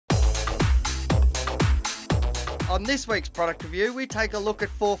On this week's product review, we take a look at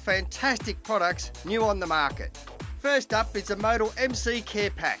 4 fantastic products new on the market. First up is the Motul MC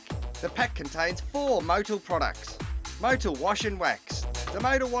Care Pack. The pack contains 4 Motul products. Motul Wash and Wax. The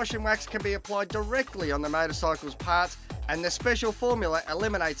Motul Wash and Wax can be applied directly on the motorcycle's parts, and the special formula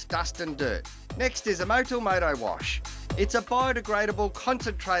eliminates dust and dirt. Next is a Motul Moto Wash. It's a biodegradable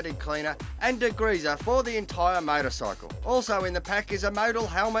concentrated cleaner and degreaser for the entire motorcycle. Also in the pack is a Motul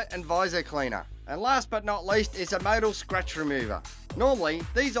helmet and visor cleaner. And last but not least is a Motul scratch remover. Normally,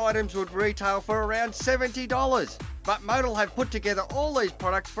 these items would retail for around $70, but Motul have put together all these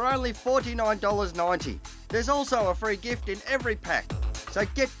products for only $49.90. There's also a free gift in every pack, so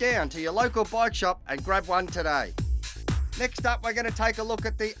get down to your local bike shop and grab one today. Next up, we're going to take a look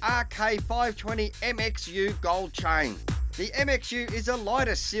at the RK520 MXU Gold Chain. The MXU is the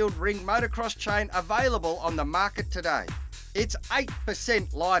lightest sealed ring motocross chain available on the market today. It's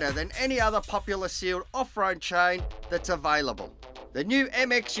 8% lighter than any other popular sealed off-road chain that's available. The new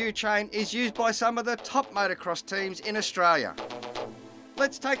MXU chain is used by some of the top motocross teams in Australia.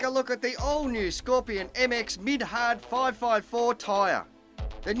 Let's take a look at the all-new Scorpion MX Mid-Hard 554 tyre.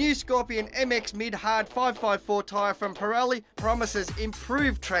 The new Scorpion MX Mid-Hard 554 tyre from Pirelli promises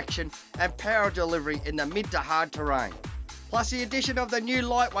improved traction and power delivery in the mid to hard terrain. Plus the addition of the new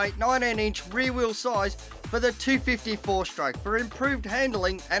lightweight 19-inch rear wheel size for the 254 stroke for improved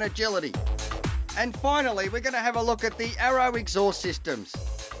handling and agility. And finally, we're going to have a look at the Arrow exhaust systems.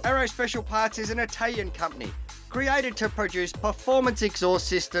 Arrow Special Parts is an Italian company created to produce performance exhaust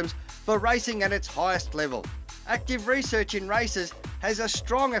systems for racing at its highest level. Active research in races has a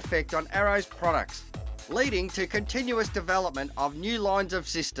strong effect on Arrow's products, leading to continuous development of new lines of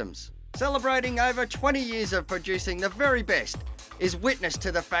systems. Celebrating over 20 years of producing the very best is witness to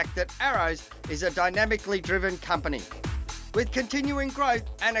the fact that Arrows is a dynamically driven company, with continuing growth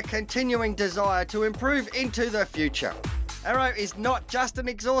and a continuing desire to improve into the future. Arrow is not just an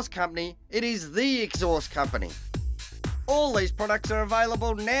exhaust company, it is the exhaust company. All these products are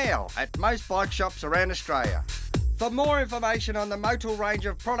available now at most bike shops around Australia. For more information on the Motul range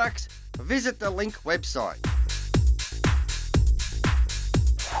of products, visit the Link website.